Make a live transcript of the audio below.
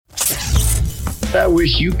I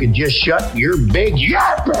wish you could just shut your big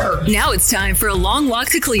yapper. Now it's time for a long walk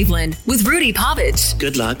to Cleveland with Rudy Povich.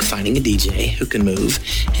 Good luck finding a DJ who can move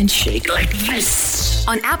and shake like this.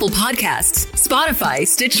 On Apple Podcasts, Spotify,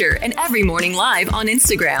 Stitcher, and every morning live on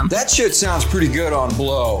Instagram. That shit sounds pretty good on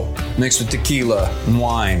blow, mixed with tequila and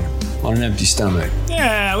wine on an empty stomach.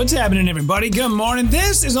 Yeah, what's happening, everybody? Good morning.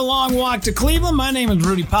 This is A Long Walk to Cleveland. My name is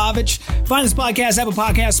Rudy Povich. Find this podcast, Apple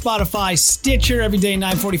Podcasts, Spotify, Stitcher. Every day,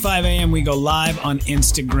 9:45 a.m., we go live on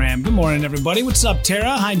Instagram. Good morning, everybody. What's up, Tara?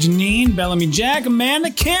 Hi, Janine, Bellamy Jack, Amanda,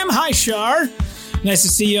 Kim. Hi, Shar. Nice to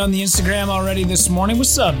see you on the Instagram already this morning.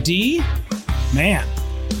 What's up, D? Man,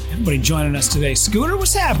 everybody joining us today. Scooter,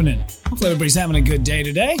 what's happening? Hopefully everybody's having a good day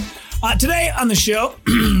today. Today on the show,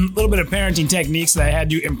 a little bit of parenting techniques that I had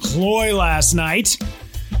to employ last night.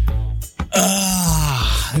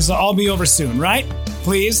 This will all be over soon, right?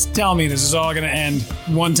 Please tell me this is all going to end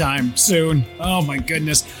one time soon. Oh my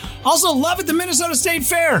goodness. Also, love at the Minnesota State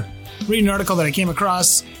Fair. Read an article that I came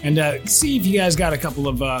across and see if you guys got a couple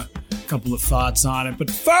of thoughts on it. But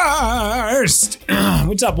first,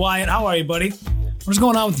 what's up, Wyatt? How are you, buddy? What's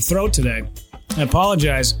going on with the throat today? I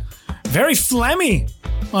apologize. Very phlegmy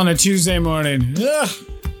on a Tuesday morning. Ugh,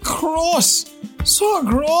 gross. So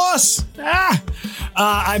gross.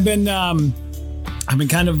 I've been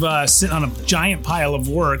kind of sitting on a giant pile of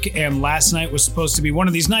work, and last night was supposed to be one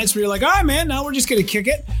of these nights where you're like, all right, man, now we're just going to kick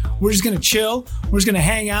it. We're just going to chill. We're just going to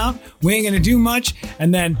hang out. We ain't going to do much.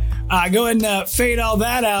 And then go ahead and fade all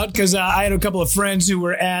that out because I had a couple of friends who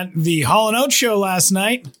were at the Hall & Oates show last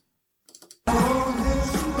night. Gotta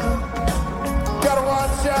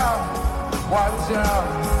watch out. Watch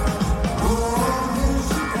out.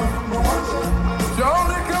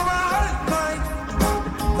 Don't it come out at night?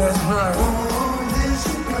 That's right.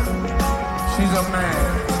 She's a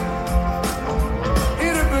man.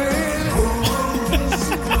 Eat it, baby.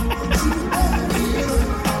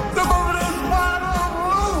 The moment is wide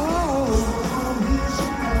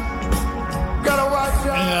open. Gotta watch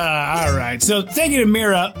out. All right. So thank you to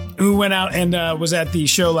Mira, who went out and was at the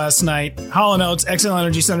show last night. Hall & Oates, XL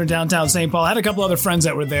Energy Center, downtown St. Paul. I had a couple other friends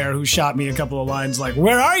that were there who shot me a couple of lines like,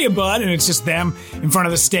 where are you, bud? And it's just them in front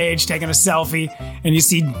of the stage taking a selfie. And you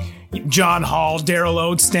see John Hall, Daryl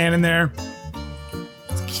Oates standing there. You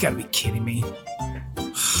gotta be kidding me.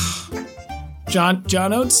 John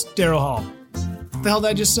Oates, Daryl Hall. What the hell did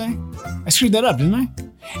I just say? I screwed that up, didn't I?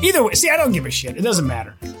 Either way, see, I don't give a shit. It doesn't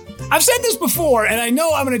matter. I've said this before, and I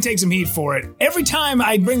know I'm going to take some heat for it. Every time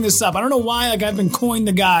I bring this up, I don't know why, like I've been coined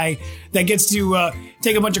the guy that gets to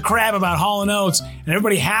take a bunch of crap about Hall & Oates, and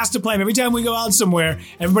everybody has to play him. Every time we go out somewhere,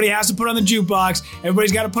 everybody has to put it on the jukebox.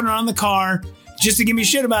 Everybody's got to put it on the car just to give me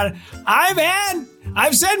shit about it.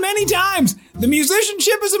 I've said many times, the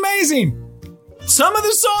musicianship is amazing. Some of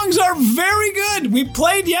the songs are very good. We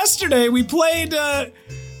played yesterday. We played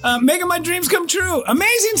Making My Dreams Come True.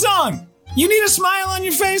 Amazing song. You need a smile on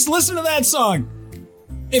your face? Listen to that song.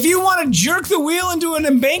 If you want to jerk the wheel into an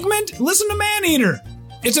embankment, listen to Maneater.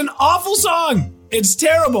 It's an awful song. It's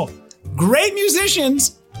terrible. Great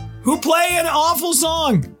musicians who play an awful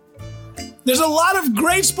song. There's a lot of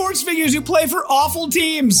great sports figures who play for awful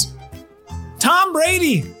teams. Tom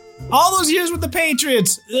Brady, all those years with the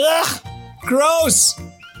Patriots. Ugh, gross.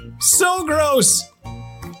 So gross.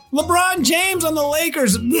 LeBron James on the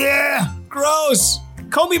Lakers. Yeah, gross.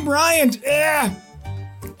 Kobe Bryant,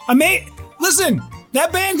 listen,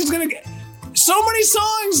 that band is going to get so many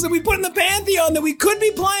songs that we put in the Pantheon that we could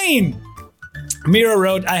be playing. Mira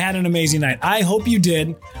wrote, I had an amazing night. I hope you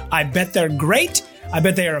did. I bet they're great. I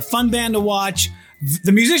bet they are a fun band to watch.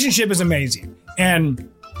 The musicianship is amazing.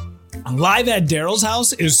 And Live at Daryl's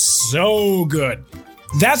House is so good.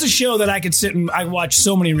 That's a show that I could sit and I watch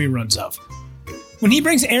so many reruns of. When he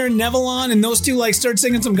brings Aaron Neville on and those two like start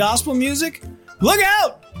singing some gospel music, look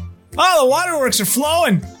out! Oh, the waterworks are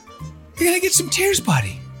flowing. You're going to get some tears,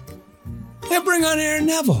 buddy. They'll bring on Aaron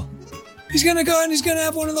Neville. He's going to go and he's going to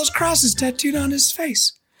have one of those crosses tattooed on his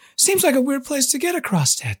face. Seems like a weird place to get a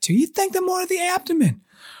cross tattoo. You'd think they're more of the abdomen.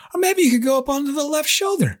 Or maybe you could go up onto the left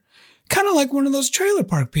shoulder. Kind of like one of those trailer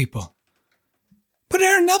park people. But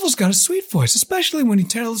Aaron Neville's got a sweet voice, especially when he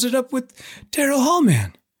tells it up with Daryl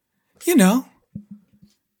Hallman. You know.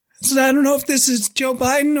 So I don't know if this is Joe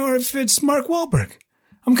Biden or if it's Mark Wahlberg.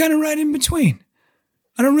 I'm kind of right in between.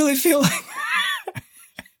 I don't really feel like...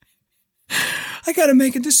 I got to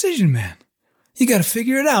make a decision, man. You got to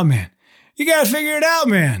figure it out, man. You got to figure it out,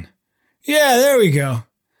 man. Yeah, there we go.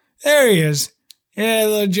 There he is. Yeah,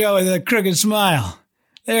 little Joe with a crooked smile.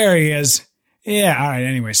 There he is. Yeah, all right,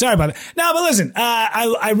 anyway. Sorry about that. No, but listen,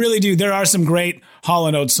 I really do. There are some great Hall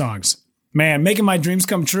 & Oates songs. Man, Making My Dreams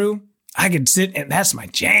Come True. I could sit and that's my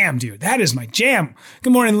jam, dude. That is my jam.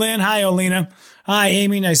 Good morning, Lynn. Hi, Olena. Hi,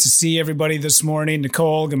 Amy. Nice to see everybody this morning.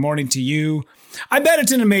 Nicole, good morning to you. I bet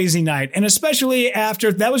it's an amazing night. And especially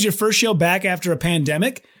after that was your first show back after a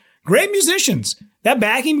pandemic. Great musicians. That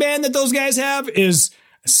backing band that those guys have is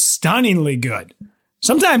stunningly good.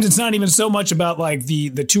 Sometimes it's not even so much about like the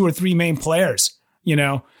 2 or 3 main players. You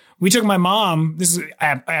know, we took my mom, this is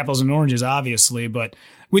apples and oranges, obviously, but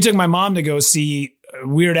we took my mom to go see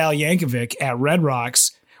Weird Al Yankovic at Red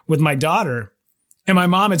Rocks with my daughter. And my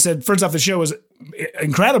mom had said, first off, the show was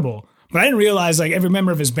incredible, but I didn't realize like every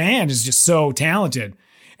member of his band is just so talented.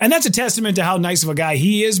 And that's a testament to how nice of a guy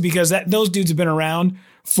he is, because those dudes have been around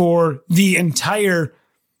for the entire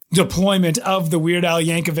deployment of the Weird Al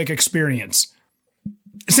Yankovic experience.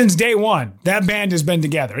 Since day one, that band has been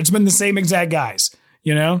together. It's been the same exact guys,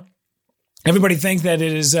 you know? Everybody thinks that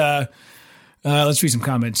it is, let's read some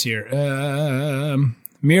comments here.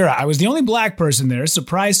 Mira, I was the only black person there.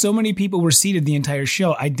 Surprised so many people were seated the entire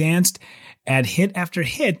show. I danced at hit after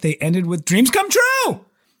hit. They ended with Dreams Come True.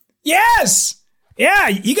 Yes. Yeah,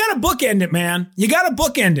 you got to bookend it, man. You got to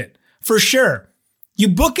bookend it for sure. You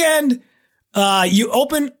bookend, you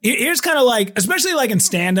open, here's kind of like, especially like in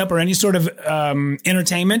stand-up or any sort of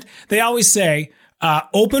entertainment, they always say,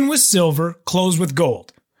 open with silver, close with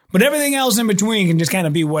gold. But everything else in between can just kind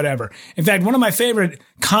of be whatever. In fact, one of my favorite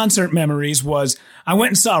concert memories was I went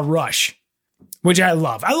and saw Rush, which I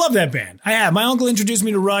love. I love that band. I have. My uncle introduced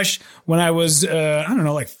me to Rush when I was, I don't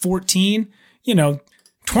know, like 14,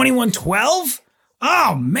 2112.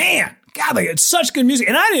 Oh, man. God, like, it's such good music.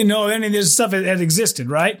 And I didn't know any of this stuff had existed,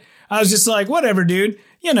 right? I was just like, whatever, dude.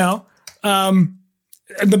 The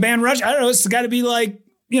band Rush, I don't know, it's got to be like,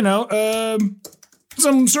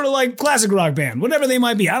 some sort of like classic rock band, whatever they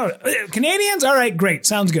might be. I don't know. Canadians? All right, great.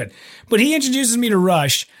 Sounds good. But he introduces me to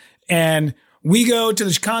Rush, and we go to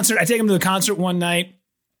this concert. I take him to the concert one night,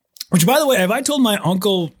 which, by the way, have I told my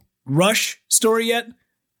Uncle Rush story yet?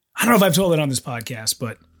 I don't know if I've told it on this podcast,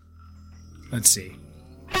 but let's see.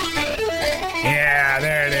 Yeah,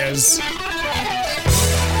 there it is.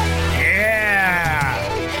 Yeah.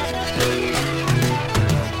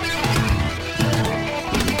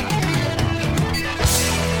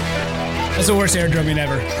 That's the worst air drumming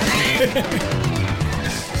ever.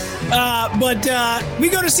 But we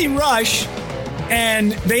go to see Rush,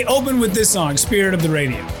 and they open with this song, Spirit of the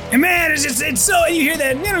Radio. And man, it's so, you hear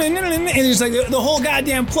that, and it's like the whole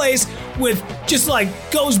goddamn place with just like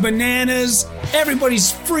goes bananas.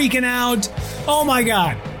 Everybody's freaking out. Oh my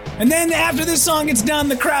God. And then after this song gets done,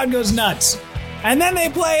 the crowd goes nuts. And then they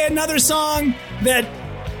play another song that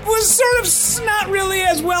was sort of not really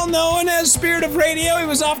as well known as Spirit of Radio. It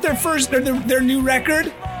was off their new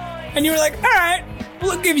record. And you were like, all right,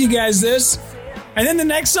 we'll give you guys this. And then the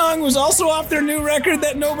next song was also off their new record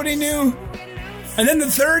that nobody knew. And then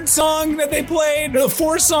the third song that they played, or the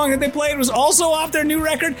fourth song that they played, was also off their new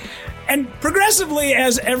record. And progressively,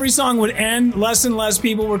 as every song would end, less and less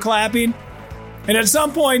people were clapping. And at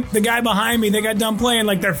some point, the guy behind me, they got done playing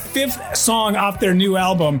like their 5th song off their new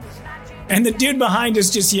album. And the dude behind us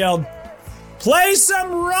just yelled, "Play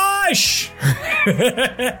some Rush!"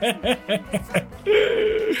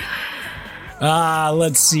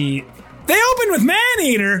 Let's see. They opened with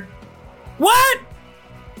Maneater. What?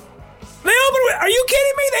 They opened with... Are you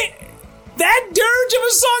kidding me? That dirge of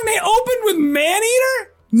a song, they opened with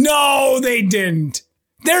Maneater? No, they didn't.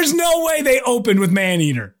 There's no way they opened with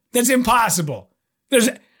Maneater. That's impossible.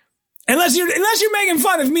 Unless you're making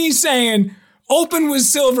fun of me saying open with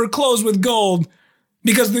silver, close with gold,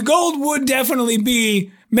 because the gold would definitely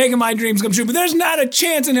be making my dreams come true. But there's not a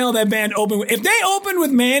chance in hell that band opened with... If they opened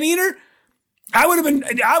with Maneater, I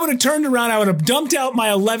would have turned around, I would have dumped out my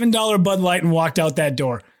 $11 Bud Light and walked out that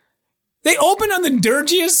door. They opened on the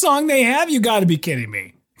dirgiest song they have? You gotta be kidding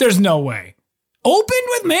me. There's no way. Opened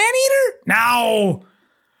with Maneater? No.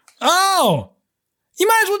 Oh. You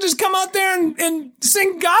might as well just come out there and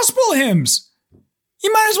sing gospel hymns.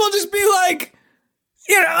 You might as well just be like,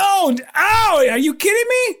 are you kidding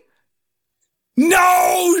me?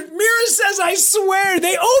 No. Mira says, I swear,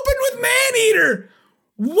 they opened with Maneater.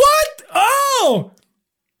 What? Oh.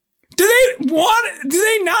 Do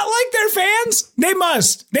they not like their fans? They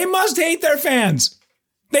must. They must hate their fans.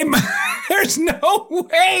 There's no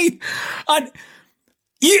way.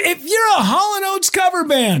 If you're a Hall & Oates cover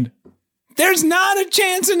band, there's not a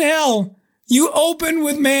chance in hell you open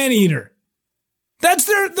with Maneater. That's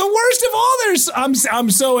the worst of all their... I'm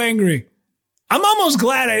so angry. I'm almost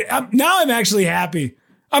glad. Now I'm actually happy.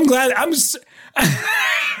 I'm glad.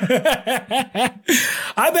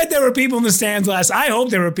 I bet there were people in the stands I hope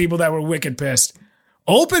there were people that were wicked pissed.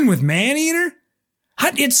 Open with Maneater?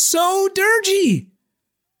 It's so dirgy.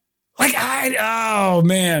 Like, oh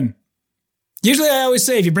man. Usually I always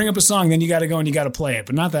say, if you bring up a song, then you got to go and you got to play it,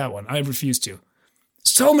 but not that one. I refuse to.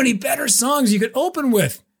 So many better songs you could open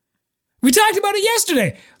with. We talked about it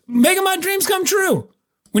yesterday. Making My Dreams Come True.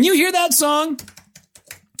 When you hear that song,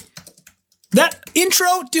 that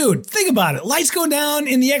intro, dude, think about it. Lights go down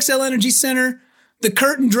in the XL Energy Center. The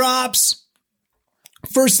curtain drops.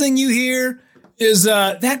 First thing you hear is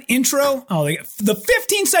that intro. Oh, the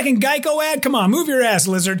 15-second Geico ad. Come on, move your ass,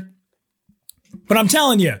 lizard. But I'm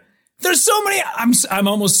telling you, there's so many. I'm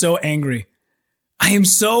almost so angry. I am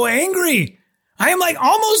so angry. I am like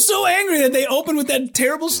almost so angry that they open with that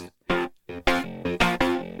terrible.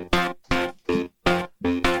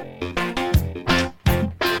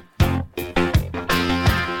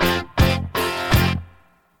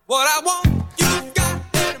 What I want, you've got,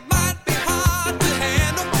 and it might be hard to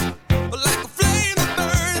handle. But like a flame that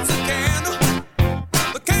burns a candle,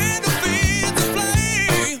 the candle feeds the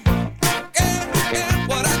flame. Yeah,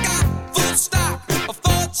 what I got, full stock of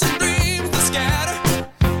thoughts and dreams to scatter.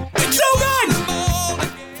 It's so good!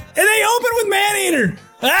 And they open with Maneater.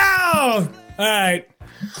 Oh! Alright.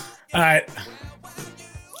 I'm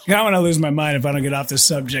gonna lose my mind if I don't get off this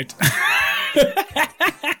subject.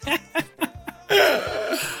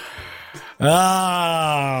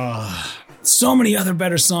 So many other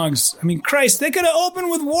better songs. I mean, Christ, they could have opened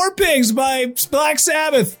with War Pigs by Black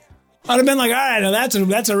Sabbath. I'd have been like, all right, now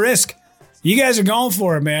that's a risk. You guys are going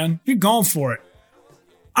for it, man. You're going for it.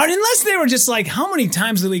 Unless they were just like, how many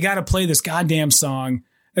times do we got to play this goddamn song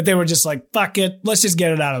that they were just like, fuck it, let's just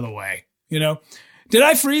get it out of the way, you know? Did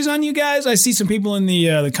I freeze on you guys? I see some people in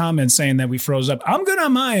the comments saying that we froze up. I'm good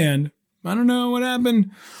on my end. I don't know what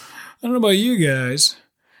happened. I don't know about you guys.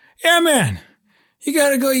 Yeah, man. You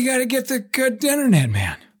gotta go. You gotta get the good internet,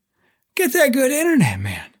 man. Get that good internet,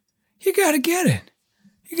 man. You gotta get it.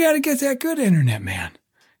 You gotta get that good internet, man.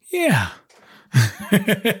 Yeah.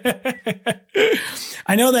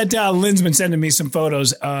 I know that Lynn's been sending me some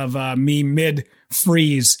photos of me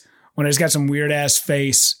mid-freeze when I just got some weird-ass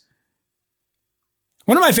face.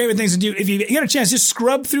 One of my favorite things to do, if you get a chance, just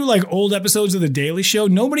scrub through like old episodes of The Daily Show.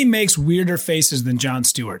 Nobody makes weirder faces than Jon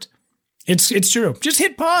Stewart. It's true. Just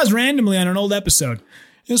hit pause randomly on an old episode.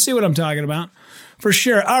 You'll see what I'm talking about. For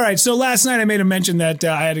sure. All right. So last night I made a mention that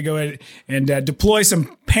I had to go ahead and deploy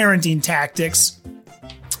some parenting tactics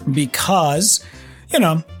because, you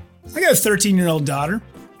know, I got a 13-year-old daughter.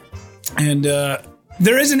 And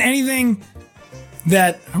there isn't anything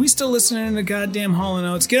that... Are we still listening to goddamn Hall &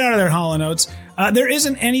 Oates? Get out of there, Hall & Oates. There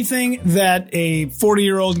isn't anything that a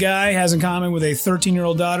 40-year-old guy has in common with a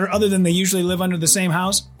 13-year-old daughter other than they usually live under the same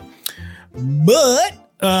house. But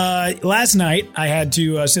last night I had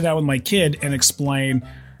to sit down with my kid and explain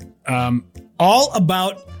all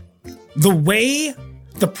about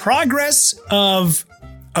the progress of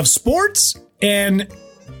sports and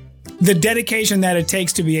the dedication that it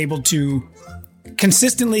takes to be able to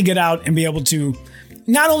consistently get out and be able to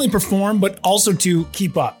not only perform, but also to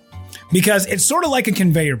keep up. Because it's sort of like a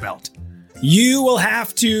conveyor belt. You will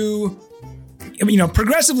have to,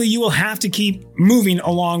 progressively you will have to keep moving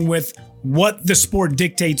along with what the sport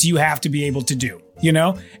dictates you have to be able to do,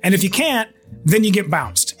 And if you can't, then you get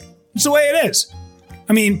bounced. It's the way it is.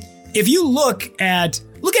 I mean, if you look at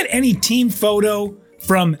any team photo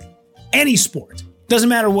from any sport, doesn't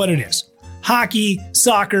matter what it is, hockey,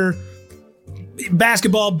 soccer,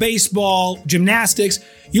 basketball, baseball, gymnastics,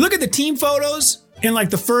 you look at the team photos in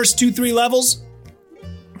like the first 2-3 levels,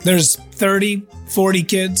 there's 30, 40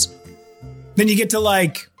 kids. Then you get to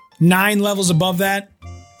like 9 levels above that,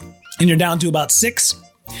 and you're down to about 6.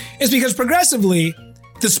 It's because progressively,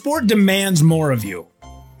 the sport demands more of you.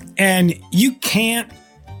 And you can't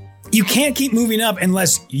keep moving up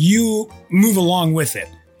unless you move along with it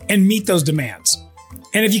and meet those demands.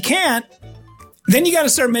 And if you can't, then you got to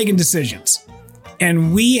start making decisions.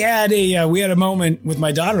 And we had a moment with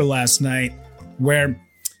my daughter last night where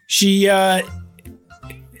she, her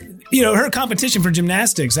competition for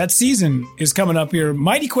gymnastics, that season is coming up here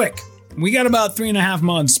mighty quick. We got about 3.5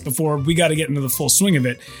 months before we got to get into the full swing of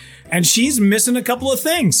it. And she's missing a couple of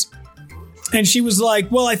things. And she was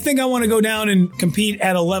like, well, I think I want to go down and compete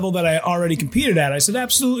at a level that I already competed at. I said,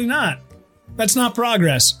 absolutely not. That's not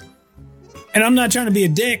progress. And I'm not trying to be a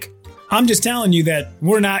dick. I'm just telling you that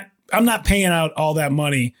I'm not paying out all that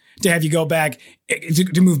money to have you go back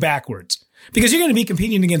to move backwards. Because you're going to be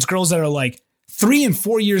competing against girls that are like 3 and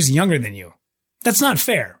 4 years younger than you. That's not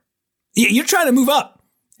fair. You're trying to move up.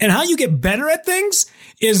 And how you get better at things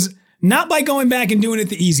is not by going back and doing it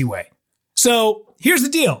the easy way. So here's the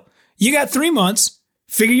deal. You got 3 months,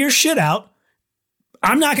 figure your shit out,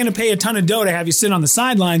 I'm not going to pay a ton of dough to have you sit on the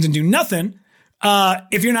sidelines and do nothing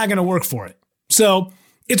if you're not going to work for it. So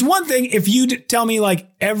it's one thing if you tell me like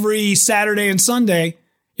every Saturday and Sunday,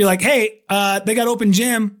 you're like, hey, they got open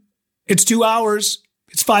gym. It's 2 hours.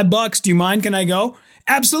 It's $5. Do you mind? Can I go?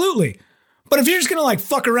 Absolutely. But if you're just going to like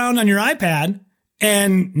fuck around on your iPad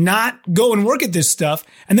and not go and work at this stuff,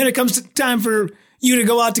 and then it comes to time for you to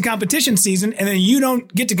go out to competition season and then you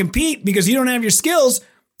don't get to compete because you don't have your skills,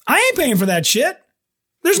 I ain't paying for that shit.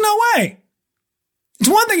 There's no way. It's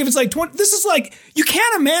one thing if it's like 20, this is like, you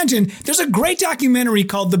can't imagine. There's a great documentary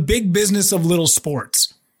called The Big Business of Little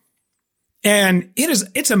Sports. And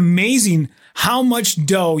it's amazing how much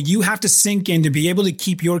dough you have to sink in to be able to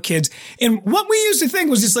keep your kids. And what we used to think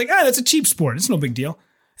was just like, that's a cheap sport. It's no big deal.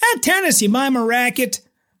 Tennis, you buy them a racket.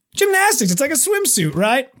 Gymnastics, it's like a swimsuit,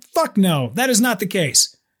 right? Fuck no, that is not the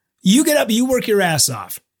case. You get up, you work your ass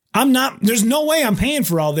off. There's no way I'm paying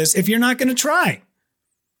for all this if you're not going to try.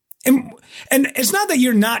 And it's not that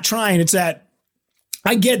you're not trying. It's that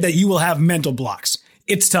I get that you will have mental blocks.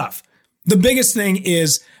 It's tough. The biggest thing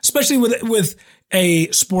is, especially with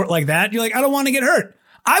a sport like that, you're like, I don't want to get hurt.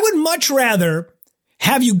 I would much rather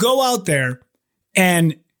have you go out there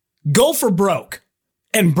and go for broke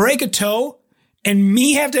and break a toe and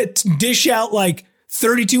me have to dish out like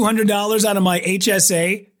 $3,200 out of my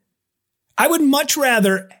HSA. I would much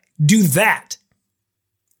rather do that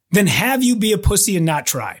than have you be a pussy and not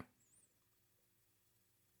try.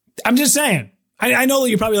 I'm just saying. I know that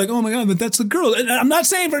you're probably like, oh my God, but that's the girl. I'm not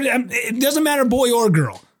saying it doesn't matter boy or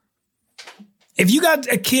girl. If you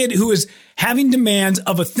got a kid who is having demands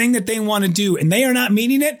of a thing that they want to do and they are not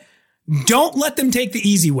meeting it, don't let them take the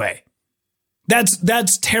easy way.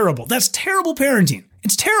 That's terrible. That's terrible parenting.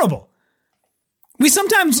 It's terrible. We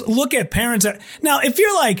sometimes look at parents. Now, if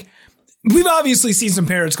you're like, we've obviously seen some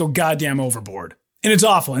parents go goddamn overboard and it's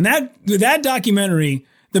awful. And that documentary,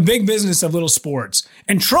 The Big Business of Little Sports,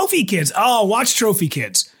 and Trophy Kids. Oh, watch Trophy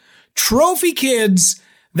Kids. Trophy Kids,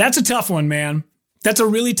 that's a tough one, man. That's a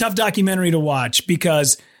really tough documentary to watch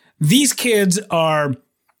because these kids are,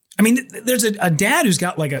 I mean, there's a dad who's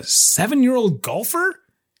got like a 7-year-old golfer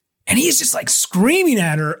and he's just like screaming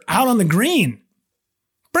at her out on the green.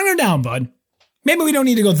 Bring her down, bud. Maybe we don't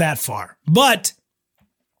need to go that far, but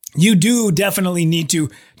you do definitely need to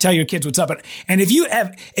tell your kids what's up. And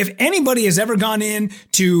if anybody has ever gone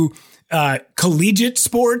into collegiate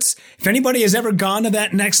sports, if anybody has ever gone to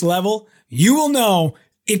that next level, you will know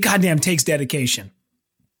it goddamn takes dedication.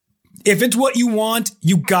 If it's what you want,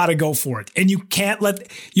 you gotta go for it. And you can't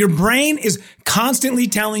your brain is constantly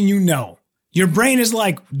telling you no. Your brain is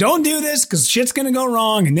like, don't do this because shit's gonna go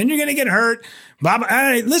wrong and then you're gonna get hurt.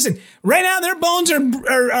 Listen, right now their bones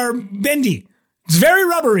are bendy. It's very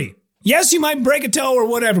rubbery. Yes, you might break a toe or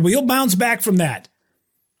whatever, but you'll bounce back from that.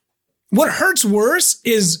 What hurts worse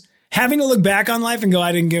is having to look back on life and go,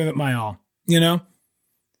 I didn't give it my all, you know?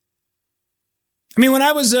 I mean, when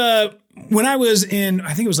I was in,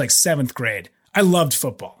 I think it was like 7th grade, I loved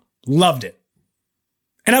football. Loved it.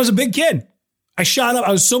 And I was a big kid. I shot up.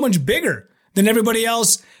 I was so much bigger than everybody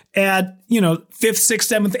else at, 5th,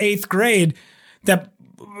 6th, 7th, 8th grade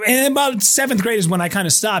and about 7th grade is when I kind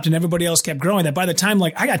of stopped and everybody else kept growing. That by the time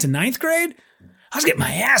I got to 9th grade, I was getting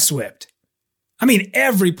my ass whipped. I mean,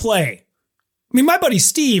 every play. I mean, my buddy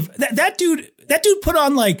Steve, that dude put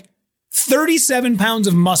on like 37 pounds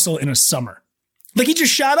of muscle in a summer. Like he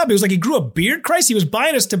just shot up. It was like he grew a beard. Christ, he was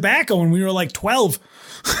buying us tobacco when we were like 12.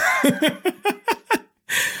 But it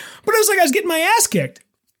was like I was getting my ass kicked.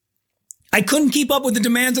 I couldn't keep up with the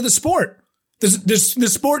demands of the sport. The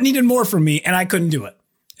sport needed more from me and I couldn't do it.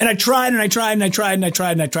 And I tried and I tried and I tried and I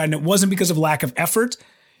tried and I tried. And it wasn't because of lack of effort.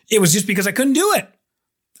 It was just because I couldn't do it.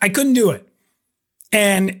 I couldn't do it.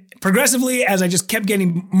 And progressively, as I just kept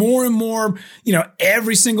getting more and more,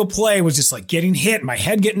 every single play was just like getting hit, my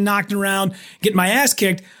head getting knocked around, getting my ass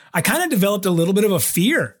kicked. I kind of developed a little bit of a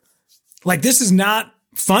fear. Like, this is not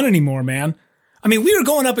fun anymore, man. I mean, we were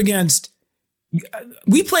going up against,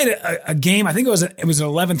 we played a game. I think it was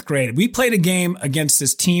 11th grade. We played a game against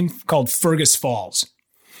this team called Fergus Falls.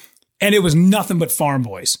 And it was nothing but farm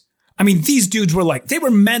boys. I mean, these dudes were like, they were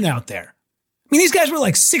men out there. I mean, these guys were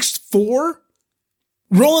like 6'4",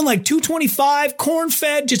 rolling like 225,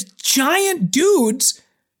 corn-fed, just giant dudes.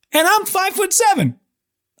 And I'm 5'7".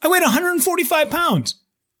 I weighed 145 pounds.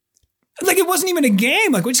 Like, it wasn't even a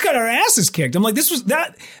game. Like, we just got our asses kicked. I'm like, that's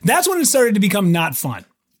when it started to become not fun.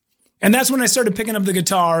 And that's when I started picking up the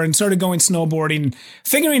guitar and started going snowboarding and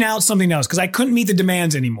figuring out something else because I couldn't meet the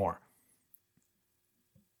demands anymore.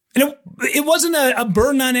 And it wasn't a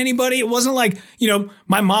burden on anybody. It wasn't like,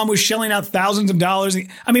 my mom was shelling out thousands of dollars.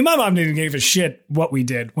 I mean, my mom didn't give a shit what we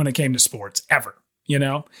did when it came to sports, ever. you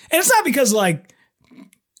know? And it's not because like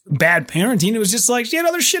bad parenting. It was just like she had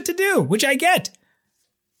other shit to do, which I get.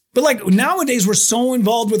 But like nowadays we're so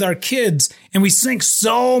involved with our kids and we sink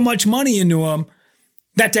so much money into them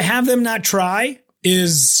that to have them not try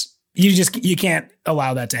is you can't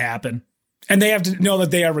allow that to happen. And they have to know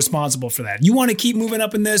that they are responsible for that. You want to keep moving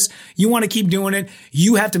up in this. You want to keep doing it.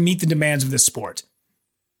 You have to meet the demands of this sport.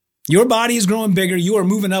 Your body is growing bigger. You are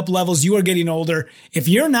moving up levels. You are getting older. If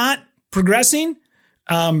you're not progressing,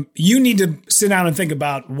 you need to sit down and think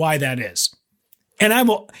about why that is. And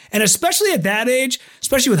especially at that age,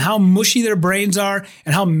 especially with how mushy their brains are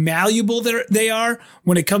and how malleable they are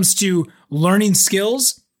when it comes to learning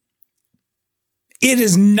skills, it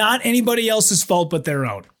is not anybody else's fault but their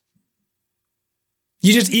own.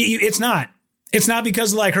 It's not. It's not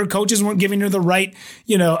because like her coaches weren't giving her the right,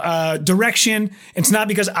 direction. It's not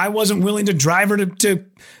because I wasn't willing to drive her to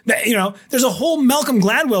there's a whole Malcolm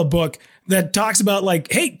Gladwell book that talks about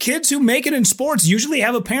like, hey, kids who make it in sports usually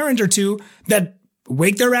have a parent or two that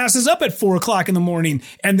wake their asses up at 4:00 in the morning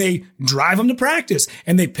and they drive them to practice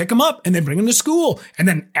and they pick them up and they bring them to school. And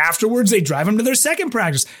then afterwards they drive them to their second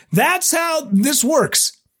practice. That's how this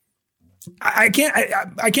works. I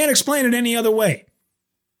can't explain it any other way.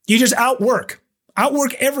 You just outwork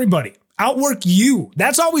everybody, outwork you.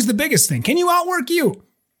 That's always the biggest thing. Can you outwork you?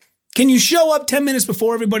 Can you show up 10 minutes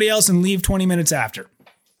before everybody else and leave 20 minutes after?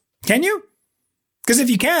 Can you? Because if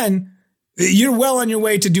you can, you're well on your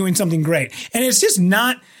way to doing something great. And it's just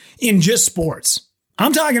not in just sports.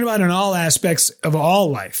 I'm talking about in all aspects of all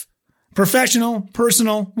life, professional,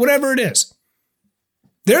 personal, whatever it is.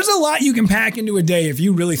 There's a lot you can pack into a day if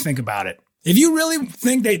you really think about it. If you really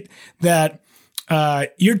think that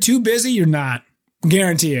you're too busy, you're not.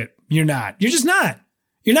 Guarantee it. You're not. You're just not.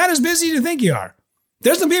 You're not as busy as you think you are.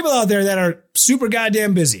 There's some people out there that are super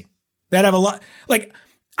goddamn busy, that have a lot. Like,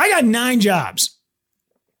 I got 9 jobs.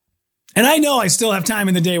 And I know I still have time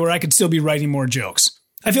in the day where I could still be writing more jokes.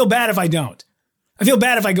 I feel bad if I don't. I feel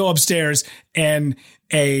bad if I go upstairs and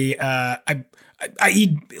I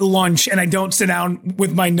eat lunch and I don't sit down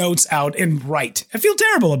with my notes out and write. I feel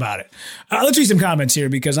terrible about it. Let's read some comments here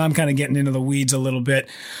because I'm kind of getting into the weeds a little bit.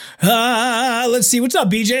 Let's see. What's up,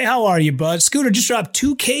 BJ? How are you, bud? Scooter just dropped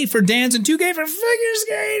 $2K for dance and $2K for figure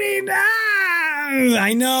skating.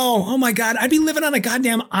 I know. Oh, my God. I'd be living on a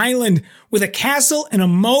goddamn island with a castle and a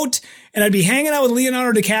moat, and I'd be hanging out with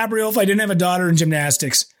Leonardo DiCaprio if I didn't have a daughter in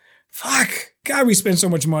gymnastics. Fuck. God, we spend so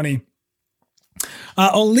much money.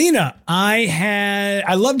 Olena,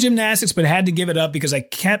 I love gymnastics, but had to give it up because I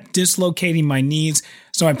kept dislocating my knees.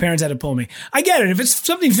 So my parents had to pull me. I get it. If it's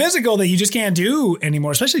something physical that you just can't do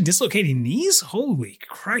anymore, especially dislocating knees. Holy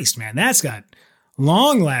Christ, man. That's got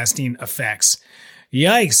long lasting effects.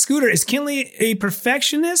 Yikes. Scooter, is Kinley a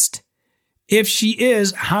perfectionist? If she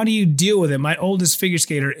is, how do you deal with it? My oldest figure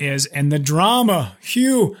skater is, and the drama,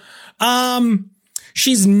 Hugh.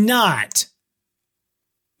 She's not.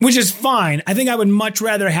 Which is fine. I think I would much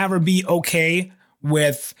rather have her be okay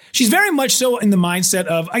with, she's very much so in the mindset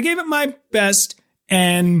of, I gave it my best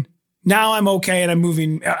and now I'm okay and I'm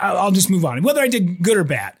moving, I'll just move on. Whether I did good or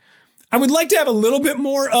bad. I would like to have a little bit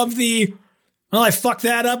more of the, well, I fucked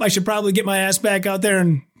that up. I should probably get my ass back out there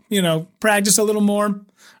and, practice a little more.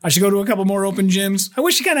 I should go to a couple more open gyms. I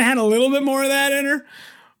wish she kind of had a little bit more of that in her.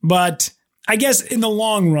 But I guess in the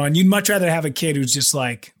long run, you'd much rather have a kid who's just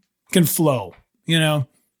like, can flow,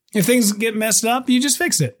 If things get messed up, you just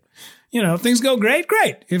fix it. If things go great,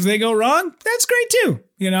 great. If they go wrong, that's great too.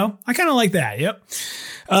 I kind of like that. Yep.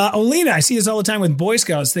 Olena, I see this all the time with Boy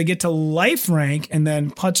Scouts. They get to life rank and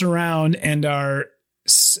then putz around and are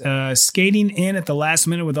skating in at the last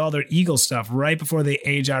minute with all their Eagle stuff right before they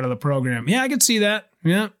age out of the program. Yeah, I could see that.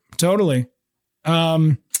 Yeah, totally.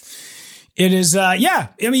 It is, you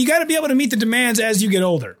got to be able to meet the demands as you get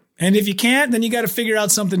older. And if you can't, then you got to figure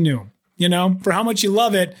out something new. For how much you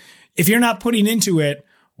love it, if you're not putting into it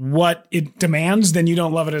what it demands, then you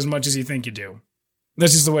don't love it as much as you think you do.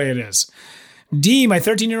 That's just the way it is. D, my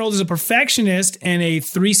 13-year-old is a perfectionist and a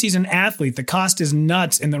 3-season athlete. The cost is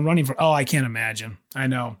nuts in the running for, I can't imagine. I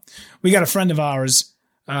know. We got a friend of ours,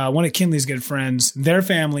 one of Kinley's good friends. Their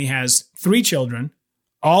family has 3 children,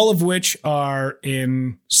 all of which are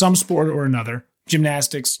in some sport or another,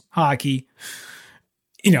 gymnastics, hockey,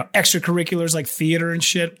 extracurriculars like theater and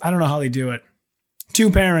shit. I don't know how they do it. 2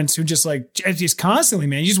 parents who just constantly,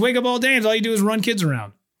 man, you just wake up all day and all you do is run kids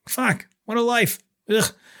around. Fuck, what a life.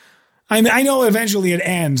 Ugh. I know eventually it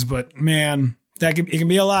ends, but man, it can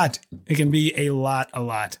be a lot. It can be a lot.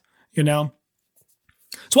 That's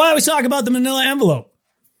why I always talk about the manila envelope.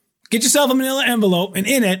 Get yourself a manila envelope and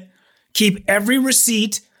in it, keep every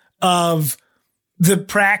receipt of the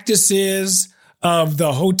practices, of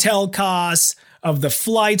the hotel costs, of the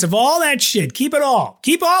flights, of all that shit. Keep it all.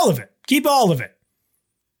 Keep all of it. Keep all of it.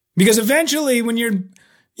 Because eventually when your,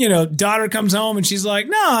 daughter comes home and she's like,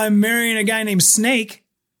 no, I'm marrying a guy named Snake.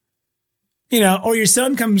 Or your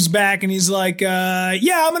son comes back and he's like, I'm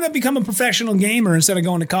going to become a professional gamer instead of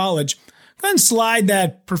going to college. Go ahead and slide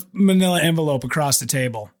that manila envelope across the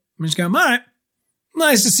table. I'm just going, all right,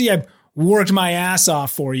 nice to see I worked my ass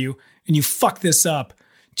off for you and you fucked this up.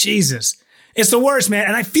 Jesus. It's the worst, man.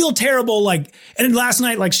 And I feel terrible. And last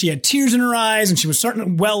night, she had tears in her eyes and she was starting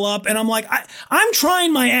to well up. And I'm like, I'm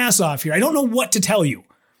trying my ass off here. I don't know what to tell you.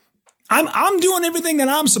 I'm doing everything that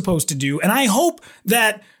I'm supposed to do. And I hope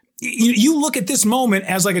that you look at this moment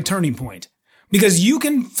as a turning point, because you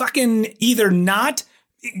can fucking either not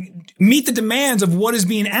meet the demands of what is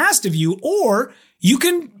being asked of you, or you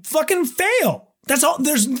can fucking fail. That's all.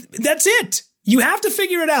 That's it. You have to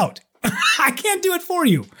figure it out. I can't do it for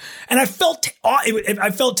you. And I felt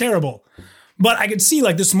terrible, but I could see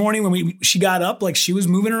this morning when she got up, she was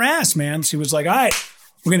moving her ass, man. She was like, all right,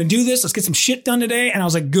 we're going to do this. Let's get some shit done today. And I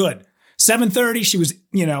was like, good. 7:30. She was,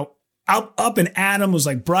 up and Adam was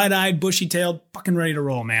bright-eyed, bushy-tailed, fucking ready to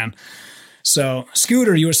roll, man. So,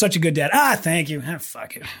 Scooter, you were such a good dad. Thank you.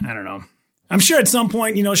 Fuck it. I don't know. I'm sure at some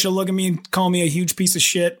point, she'll look at me and call me a huge piece of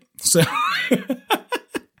shit. So,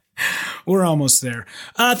 we're almost there.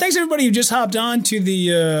 Thanks, everybody who just hopped on to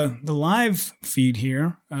the live feed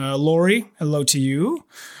here. Lori, hello to you.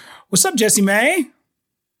 What's up, Jesse May?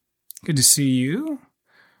 Good to see you.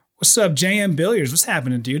 What's up, JM Billiards? What's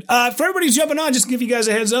happening, dude? For everybody who's jumping on, just to give you guys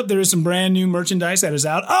a heads up, there is some brand new merchandise that is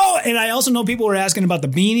out. Oh, and I also know people were asking about the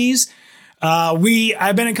beanies.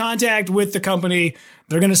 I've been in contact with the company.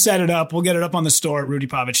 They're going to set it up. We'll get it up on the store at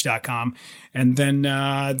rudypovich.com. And then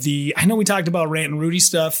I know we talked about Rant and Rudy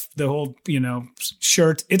stuff, the whole,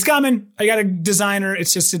 shirt. It's coming. I got a designer.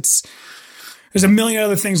 There's a million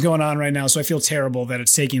other things going on right now, so I feel terrible that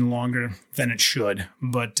it's taking longer than it should.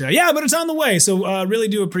 But but it's on the way, so really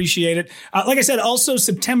do appreciate it. Like I said, also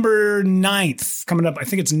September 9th, coming up, I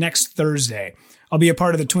think it's next Thursday, I'll be a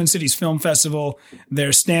part of the Twin Cities Film Festival.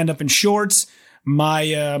 Their stand-up and shorts.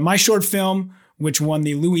 My short film, which won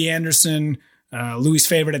the Louis Anderson, Louis'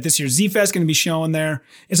 favorite at this year's Z-Fest, going to be showing there.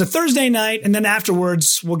 It's a Thursday night, and then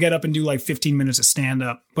afterwards, we'll get up and do 15 minutes of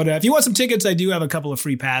stand-up. But if you want some tickets, I do have a couple of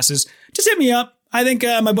free passes. Just hit me up. I think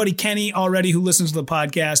my buddy Kenny already, who listens to the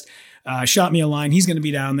podcast, shot me a line. He's going to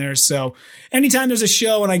be down there. So anytime there's a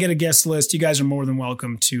show and I get a guest list, you guys are more than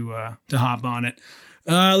welcome to hop on it.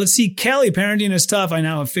 Let's see. Kelly, parenting is tough. I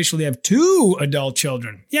now officially have 2 adult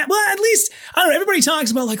children. Yeah, well, at least, I don't know, everybody talks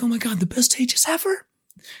about oh my God, the best ages ever.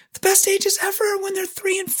 The best ages ever when they're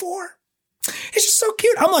 3 and 4. It's just so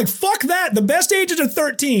cute. I'm like, fuck that. The best ages are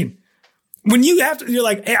 13. When you're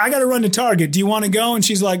like, hey, I got to run to Target. Do you want to go? And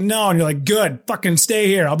she's like, no. And you're like, good. Fucking stay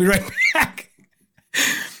here. I'll be right back.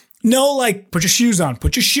 No, put your shoes on.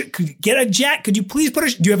 Get a jacket. Could you please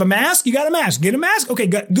do you have a mask? You got a mask. Get a mask. Okay,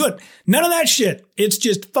 good. None of that shit. It's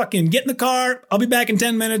just fucking get in the car. I'll be back in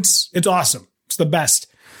 10 minutes. It's awesome. It's the best.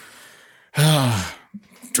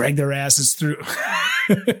 Drag their asses through.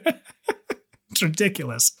 It's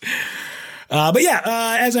ridiculous.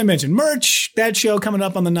 As I mentioned, merch, that show coming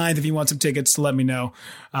up on the 9th. If you want some tickets, let me know.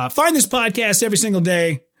 Find this podcast every single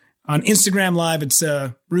day on Instagram Live. It's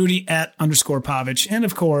Rudy @_Povich. And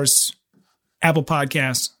of course, Apple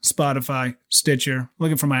Podcasts, Spotify, Stitcher.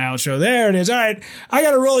 Looking for my outro. There it is. All right. I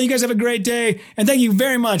got to roll. You guys have a great day. And thank you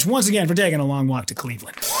very much once again for taking a long walk to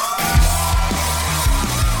Cleveland.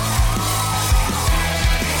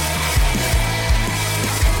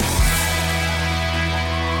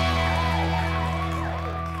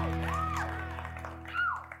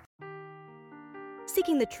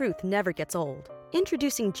 Seeking the truth never gets old.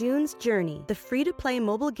 Introducing June's Journey, the free-to-play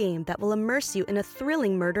mobile game that will immerse you in a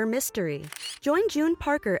thrilling murder mystery. Join June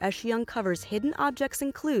Parker as she uncovers hidden objects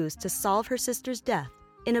and clues to solve her sister's death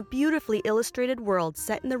in a beautifully illustrated world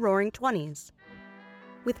set in the Roaring '20s.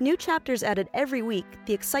 With new chapters added every week,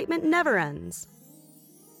 the excitement never ends.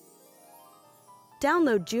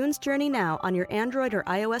 Download June's Journey now on your Android or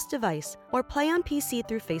iOS device, or play on PC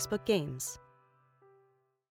through Facebook Games.